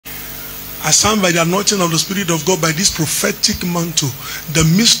I stand by the anointing of the Spirit of God, by this prophetic mantle. The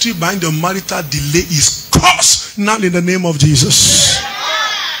mystery behind the marital delay is cursed now in the name of Jesus.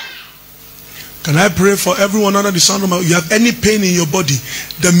 Can I pray for everyone under the sound of my voice? You have any pain in your body,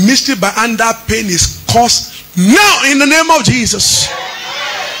 the mystery behind that pain is cursed now in the name of Jesus.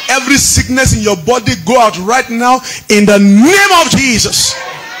 Every sickness in your body, go out right now in the name of Jesus.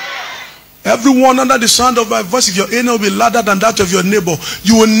 Everyone under the sound of my voice, if your aim will be louder than that of your neighbor,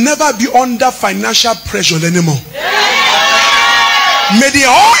 you will never be under financial pressure anymore. May the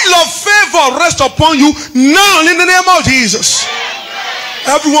oil of favor rest upon you now in the name of Jesus.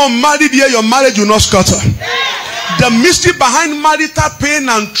 Everyone married here, your marriage will not scatter. The mystery behind marital pain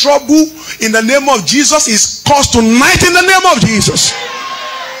and trouble in the name of Jesus is caused tonight in the name of Jesus.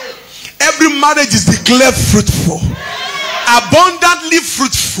 Every marriage is declared fruitful, abundantly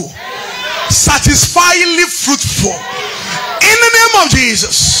fruitful, satisfyingly fruitful in the name of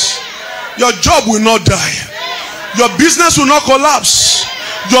Jesus. Your job will not die, your business will not collapse,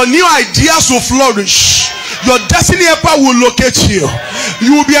 your new ideas will flourish, your destiny helper will locate you.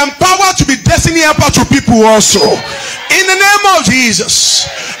 You will be empowered to be destiny helper to people also in the name of Jesus.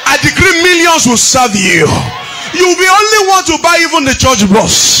 I decree millions will serve you. You will be only one to buy even the church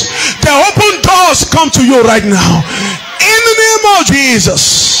bus. The open doors come to you right now in the name of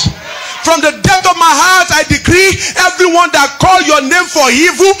Jesus. From the depth of my heart, I decree everyone that call your name for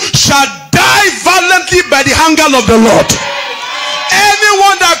evil shall die violently by the anger of the Lord.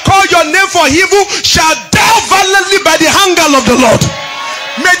 Anyone that call your name for evil shall die violently by the anger of the Lord.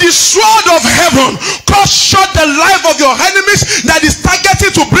 May the sword of heaven cut short the life of your enemies that is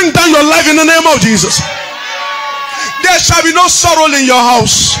targeting to bring down your life in the name of Jesus. There shall be no sorrow in your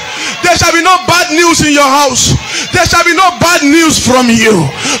house. There shall be no bad news in your house. There shall be no bad news from you.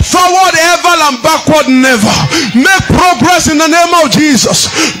 Forward ever and backward never. Make progress in the name of Jesus.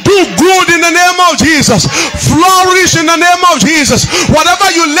 Do good in the name of Jesus. Flourish in the name of Jesus. Whatever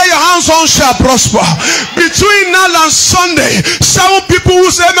you lay your hands on shall prosper. Between now and Sunday, 7 people who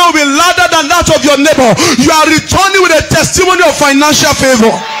say amen will be louder than that of your neighbor. You are returning with a testimony of financial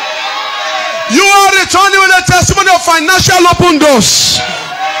favor. You are returning with a testimony of financial open doors.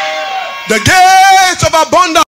 The gate of abundance.